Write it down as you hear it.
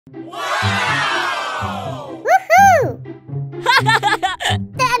Wow! Woohoo!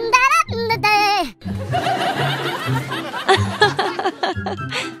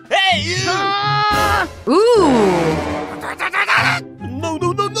 Hey, you! Ooh! No, no, no, no,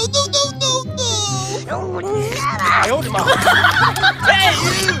 no, no, no, no! I hold him up. Hey,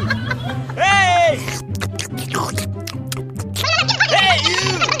 you! Hey! Hey, you!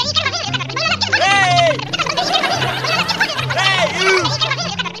 Hey! Hey, you!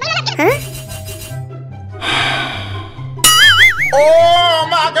 Huh? Oh,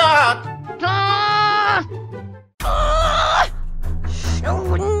 my God!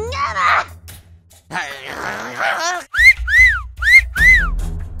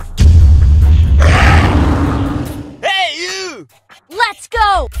 Hey, you! Let's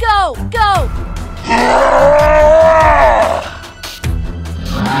go! Go! Go!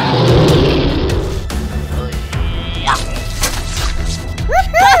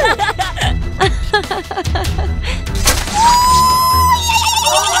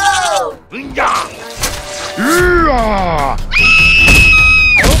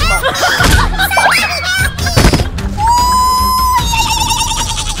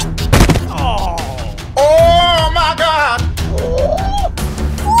 Oh, my God!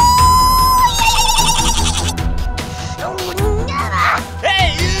 Hey,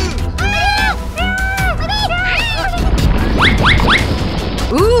 you!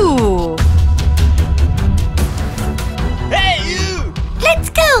 Ooh! Hey, you! Let's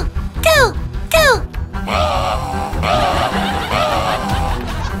go! Go! Go!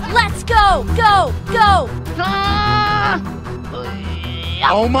 Let's go! Go! Go!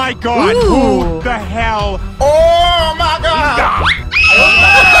 Oh my God! Ooh. Who the hell? Oh, my God!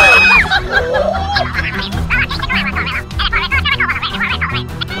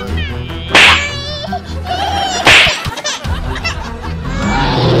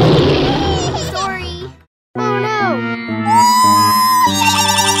 Sorry. Oh no.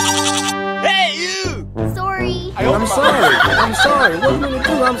 Hey, you! Sorry. I'm sorry. I'm sorry. What are you gonna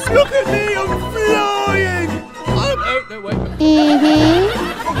do? I'm sorry. Look at me, I'm flying! Oh, no, wait.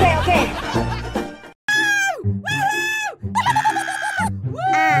 Okay, okay.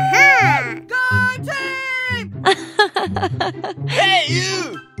 Hey, you!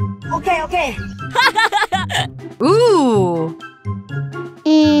 Okay, okay. Ooh!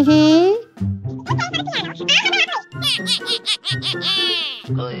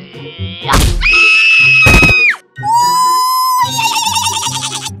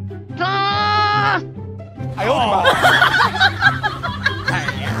 I hold him up.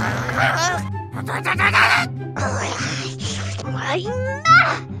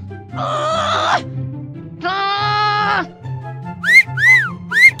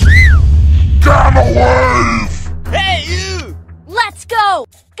 Hey, you! Let's go!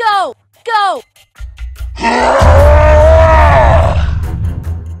 Go! Go!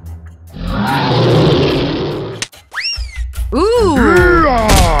 Ooh!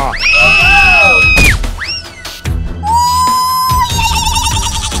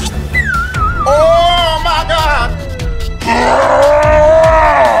 Oh, my God!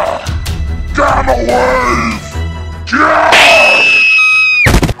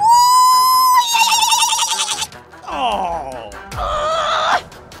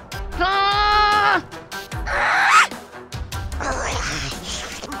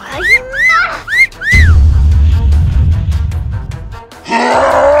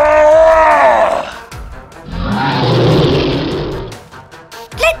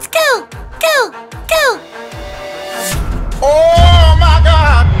 Let's go! Go! Go! Oh, my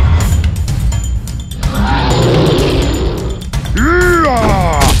God!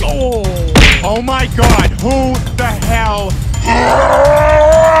 Oh my God! Who the hell?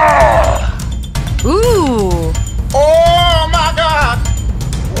 Ooh! Oh, my God!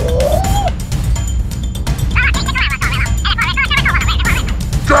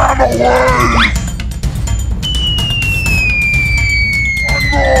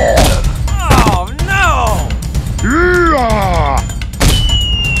 Oh, no!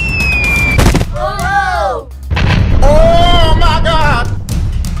 Oh, my God!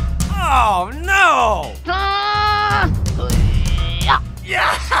 Oh, no!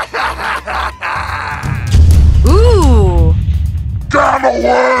 Ooh!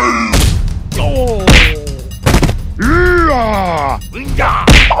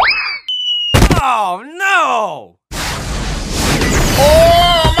 Oh, no!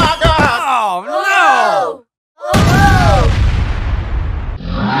 Oh, my God! Oh, no!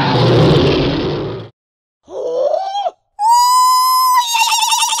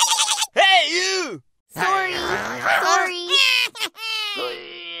 Hey, you! Sorry. Sorry.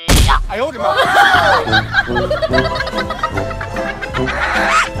 哎呦我的妈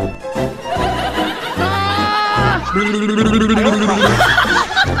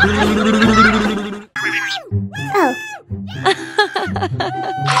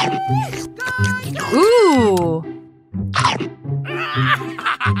！Ooh.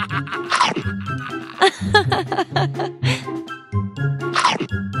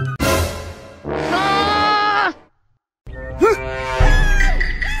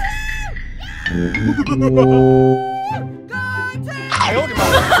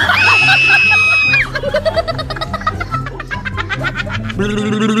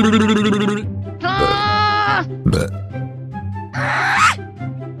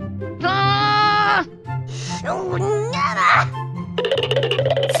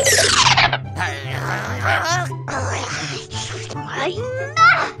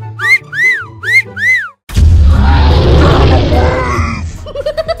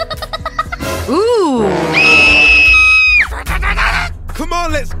 Ooh. Come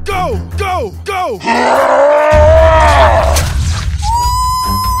on, let's go, go, go! Help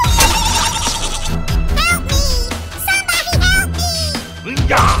me! Somebody help me!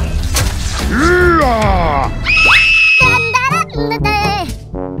 Yeah!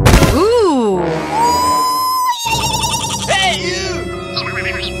 Ooh. Hey, you!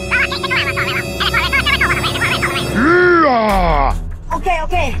 Okay,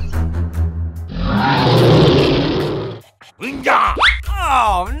 okay. Yeah!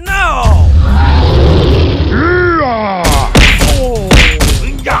 Oh, no! Oh,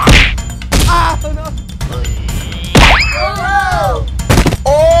 yeah! Ah, no!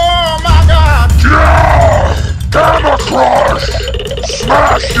 Oh my god! Yeah! Gamma Crush!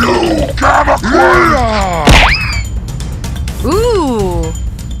 Smash you! Gamma Crush! Ooh.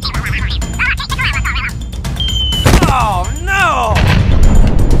 Oh, no!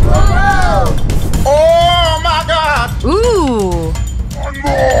 Oh my god! Ooh. One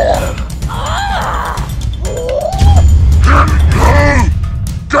more!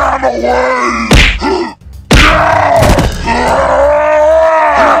 Gamma Wave!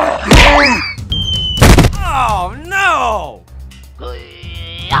 Oh, no!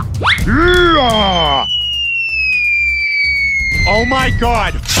 Yeah! Oh my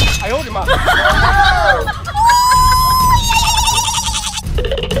god! 哎呦我的妈！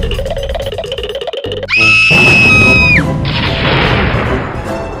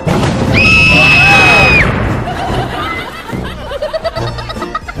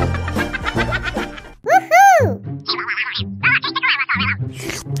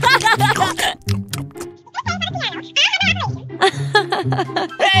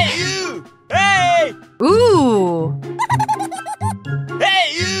 Hey, you! Hey! Ooh. Hey,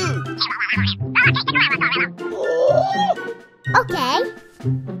 you! Okay.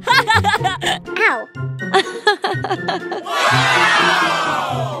 Ow.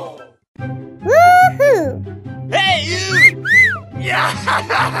 Woohoo! Hey, you! Yeah!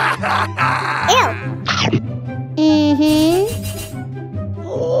 Ew. Mm-hmm.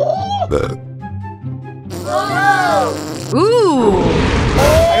 Ooh.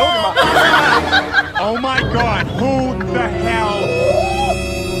 哎呦我的妈！ Oh my god! Who the hell?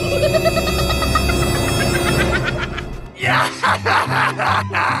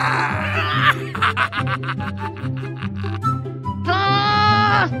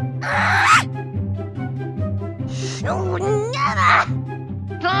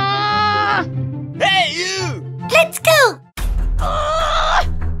 Hey, you! Let's go!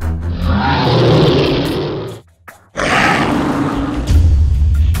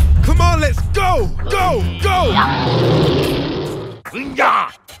 Come on, let's go! Go! Go! Yeah!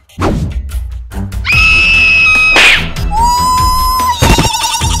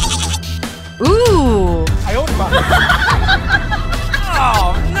 Ooh. 哎呦我的妈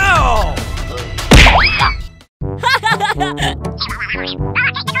！Oh no!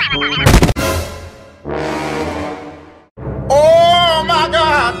 Oh my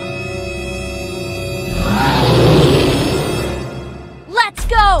god! Let's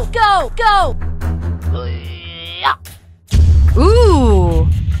go. Go. Go. Ooh.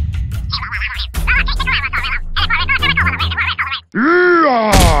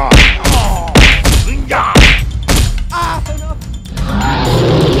 Yeah! Yeah! Ah, no!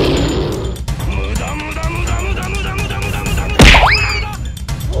 無駄無駄無駄無駄無駄無駄無駄無駄無駄無駄無駄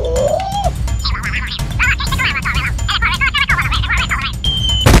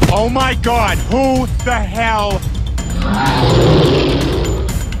Oh my god! Who the hell?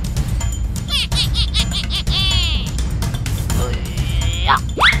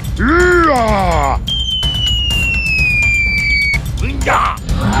 Yeah!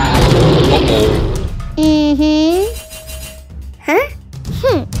 Yeah! Mm-hmm. Huh?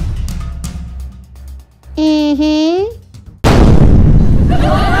 Mm-hmm.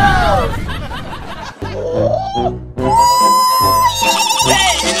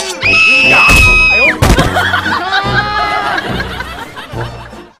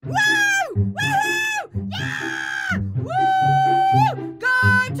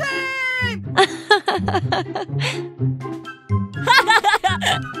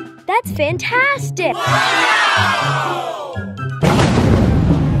 That's fantastic!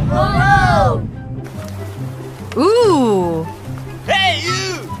 Ooh! Hey,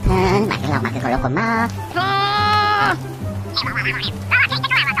 you!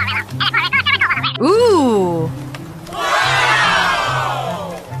 Ooh!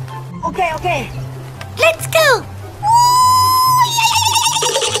 Okay, okay. Let's go!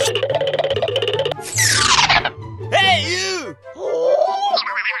 Hey, you!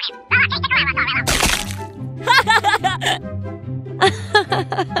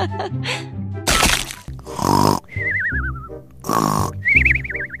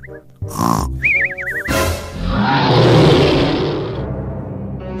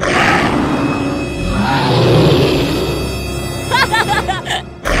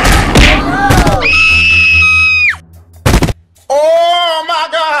 Oh my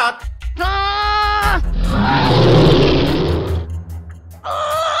God! Yeah!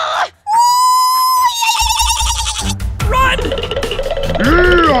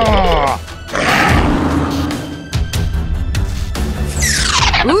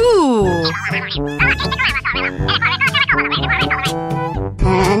 Ooh!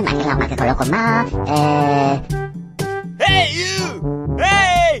 Hey, you!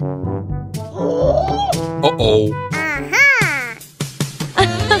 Hey! Uh-oh. Aha!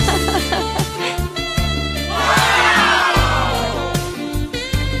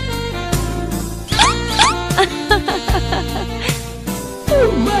 Oh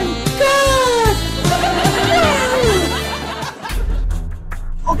my God!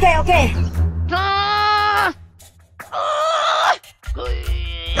 Okay, okay. Yeah!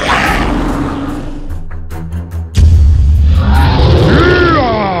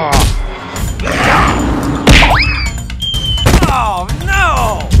 Oh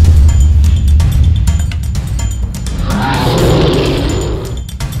no!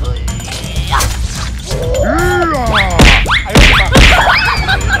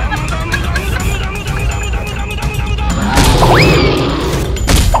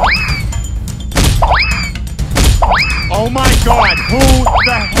 Oh my God, who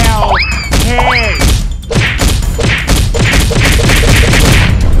the hell cares?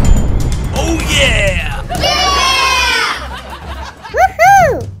 Oh yeah!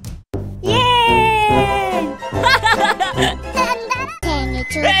 Woohoo! Yay!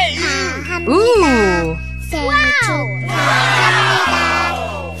 Hey, you! Ooh!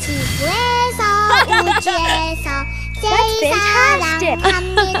 That's fantastic.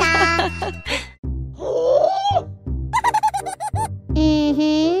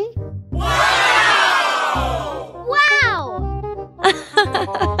 Mm-hmm. Wow!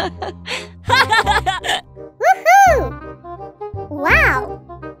 Woohoo! Wow!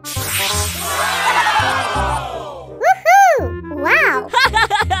 Woohoo! Wow!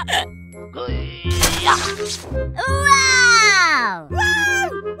 Wow!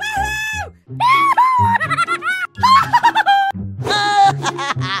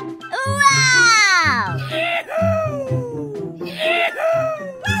 Wow!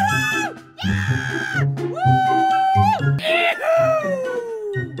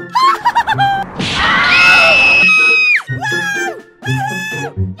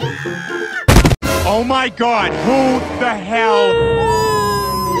 Oh my God, who the hell?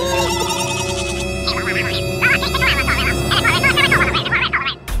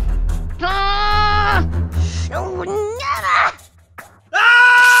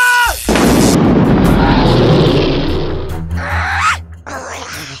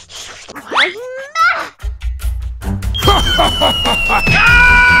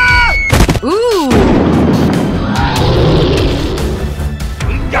 Ooh!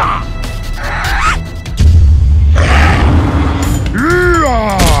 Yeah!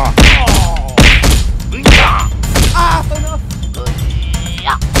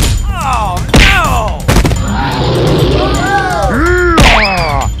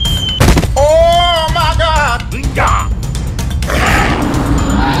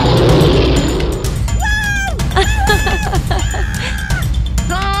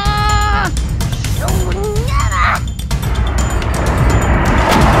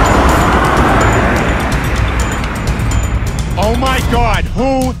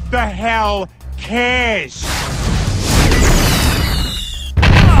 the hell cares?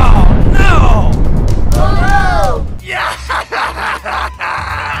 Oh, no!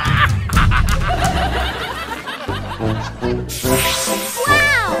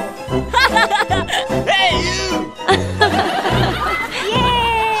 Hey, you!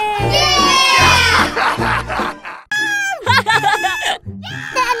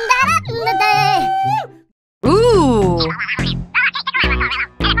 Ooh.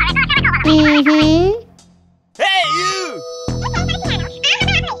 Mm-hmm. Hey, you!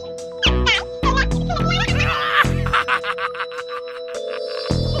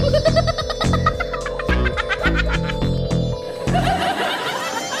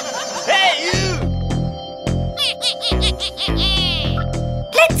 Hey, you!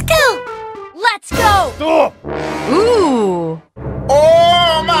 Let's go. Let's go. Stop! Ooh.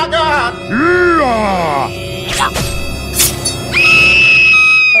 Oh, my God! Yeah!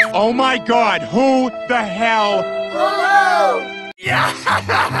 Oh my God, who the hell?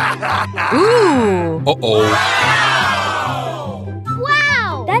 Ooh. Uh-oh.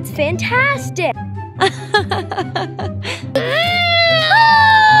 Wow. That's fantastic.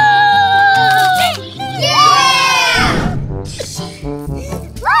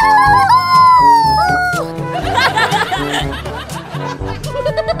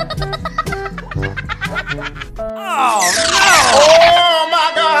 Oh,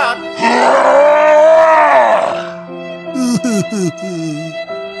 my God!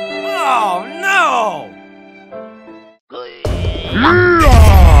 Oh, no!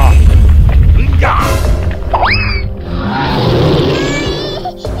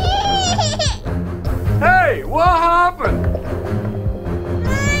 Hey, what happened?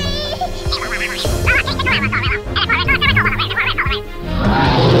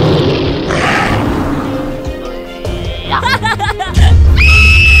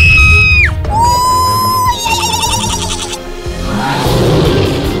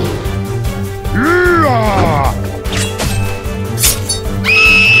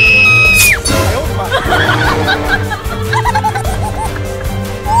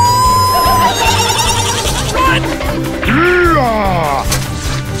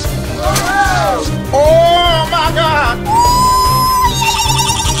 Oh, my God!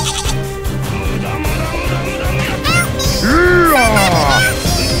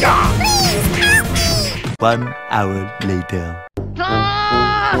 1 hour later.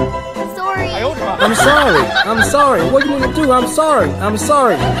 Sorry. I'm sorry. I'm sorry. What do you want to do? I'm sorry. I'm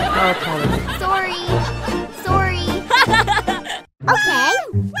sorry. I apologize. Sorry. Sorry. Okay.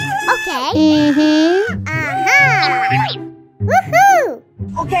 Okay. Mm-hmm. Uh-huh. Woohoo!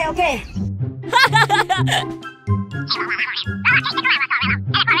 Okay, okay.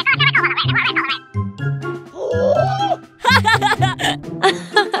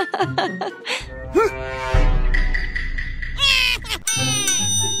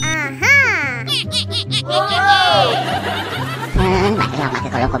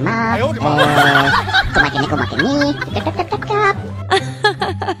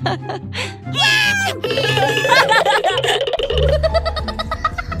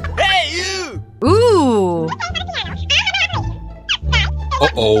 Hey, you! Ooh.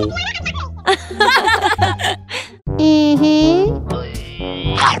 Uh-oh. Mm-hmm.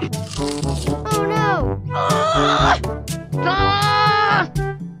 Oh no.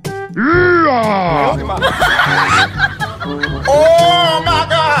 Oh, my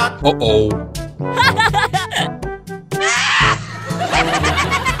God! Uh-oh.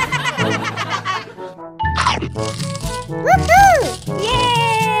 Woohoo!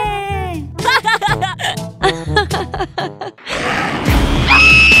 Yay!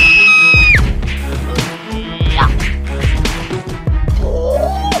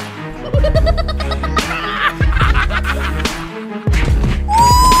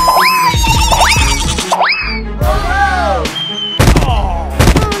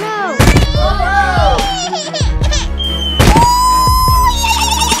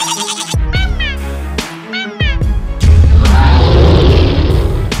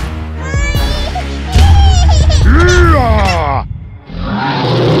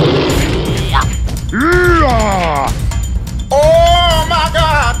 Oh, my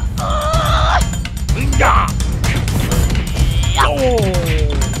God! Ooh.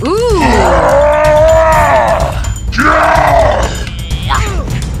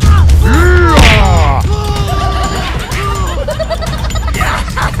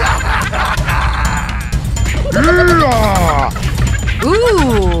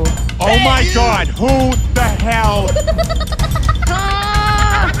 Ooh. Oh my God, who the hell?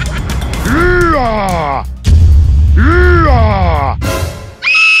 Yeah!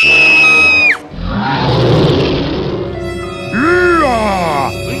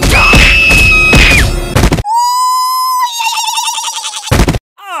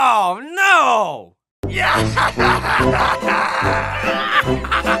 哎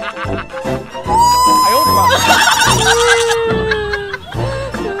呦我的妈！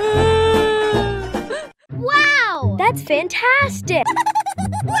 Wow! That's fantastic.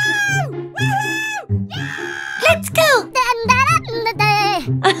 Let's go!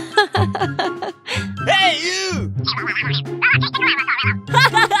 Hey you!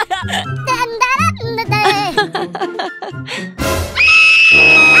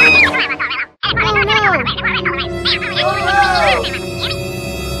 Oh no!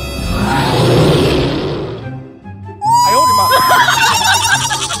 哎呦我的妈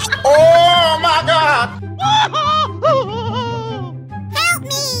！Oh my god! Help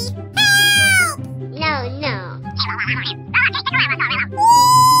me! Help! No, no.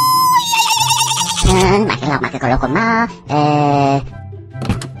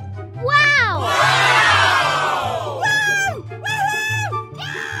 Wow!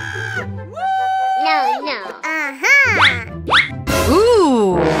 No, no. Uh-huh.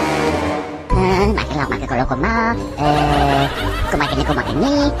 Ooh.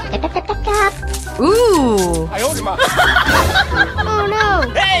 Ooh. 哎呦我的妈 Oh no!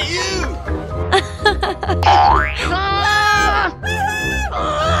 ！Hey you!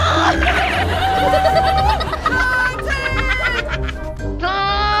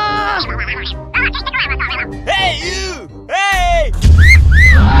 Hey you! Hey!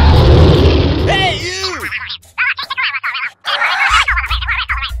 Hey you!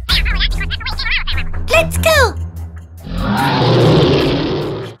 Let's go!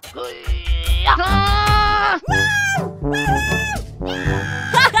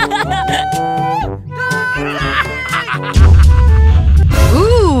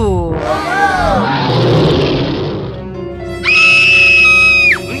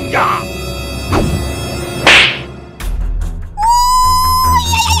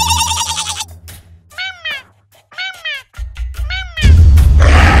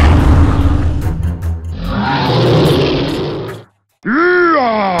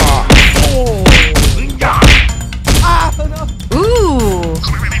 Ooh. Ooh.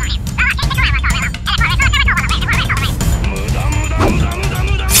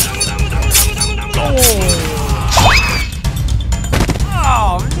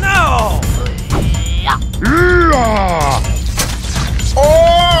 Oh no! Yeah!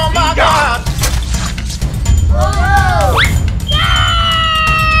 Oh my god!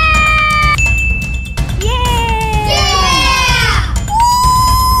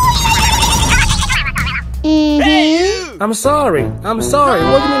 Hey you! I'm sorry. I'm sorry.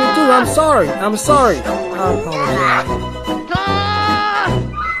 What do you mean to do? I'm sorry. I'm sorry. I apologize.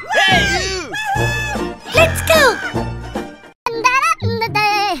 Hey you! Let's go!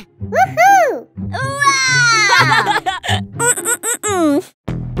 Woohoo! Wow!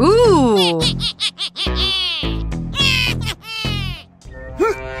 Ooh.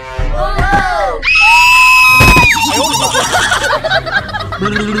 Eh呦我的妈！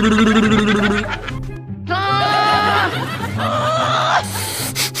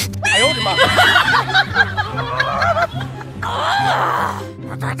哎呦我的妈！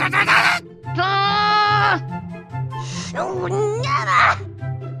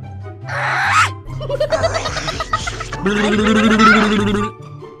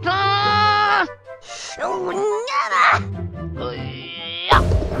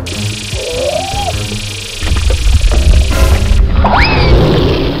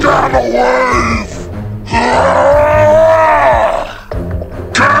 Gamma wave!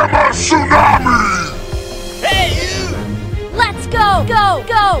 Gamma tsunami! Hey you! Let's go. Go.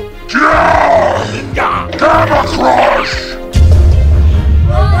 Go. Yeah! Gamma crush!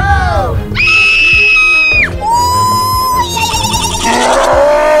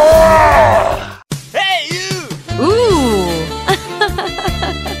 Hey you! Ooh.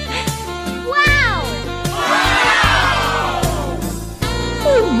 Wow!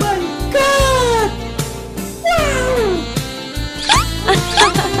 Oh my God!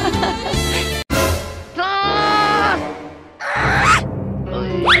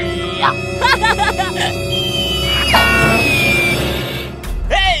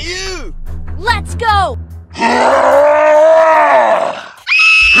 Hey you! Let's go. Oh!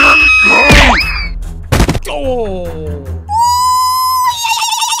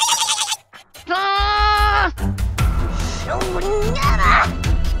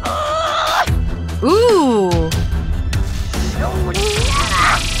 Ooh.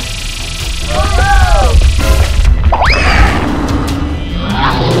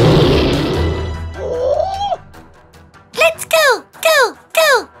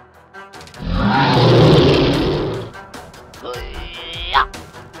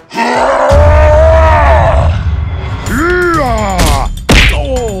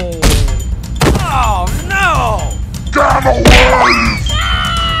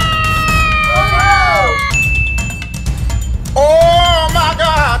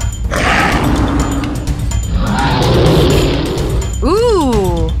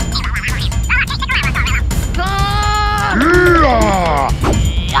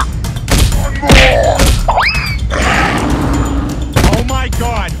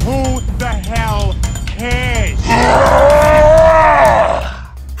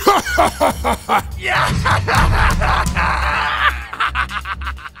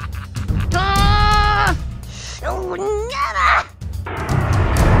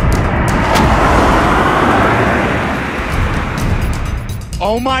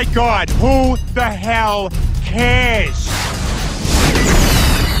 Oh my God, who the hell cares?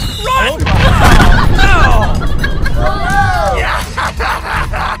 Run!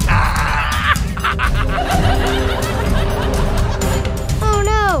 Oh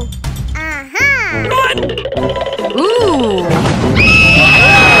no! Aha! Ooh.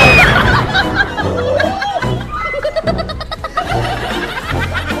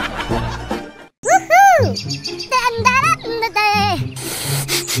 Woohoo! Da-da-da-da-da.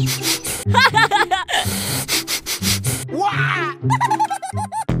 Wah!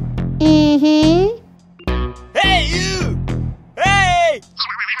 Mm-hmm. Hey, you! Hey!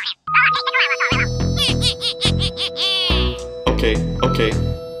 Okay.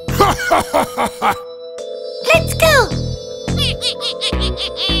 Let's go!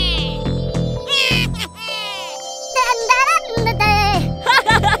 Da-da-da-da-da.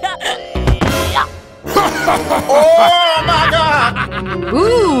 Oh my God!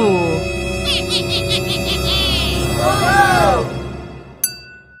 Ooh.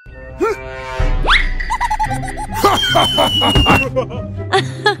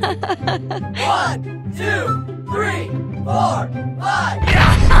 One, two, three, 4, 5.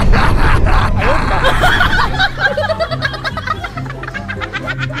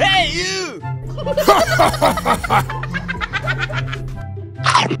 Hey, you!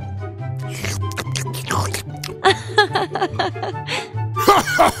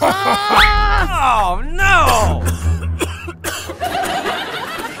 Oh no!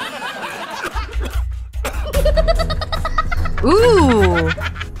 Ooh.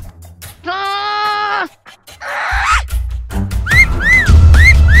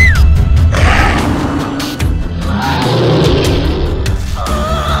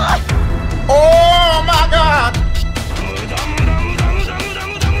 Oh my God!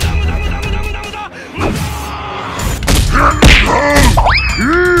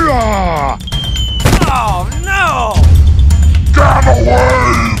 Yeah! Oh no! Get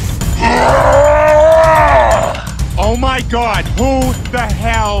away! Oh my God, who the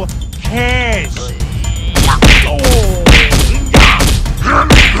hell cares?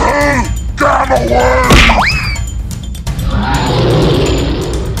 Get away!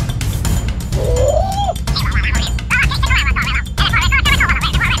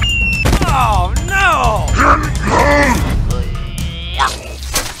 Oh no!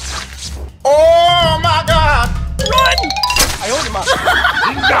 Oh my God! Run!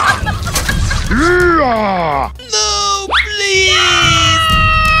 Yeah! No, please!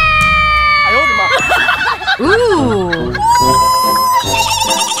 Ooh.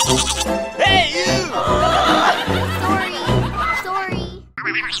 Hey, you! Sorry.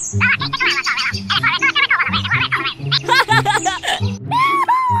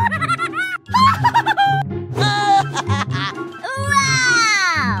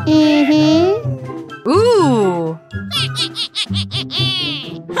 Wow! Mm-hmm. Ooh.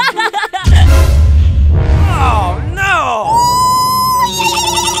 Oh no!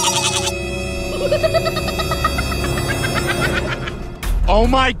 Oh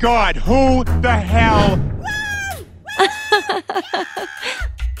my God, who the hell?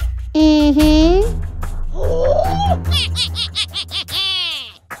 Mm-hmm.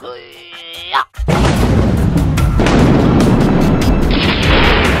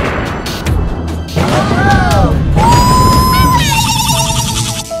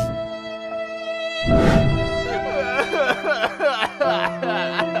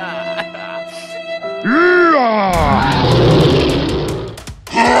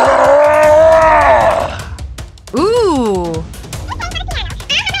 Ooh.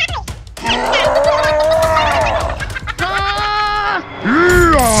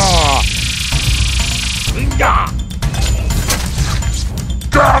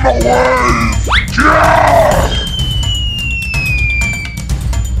 Get away! Yeah!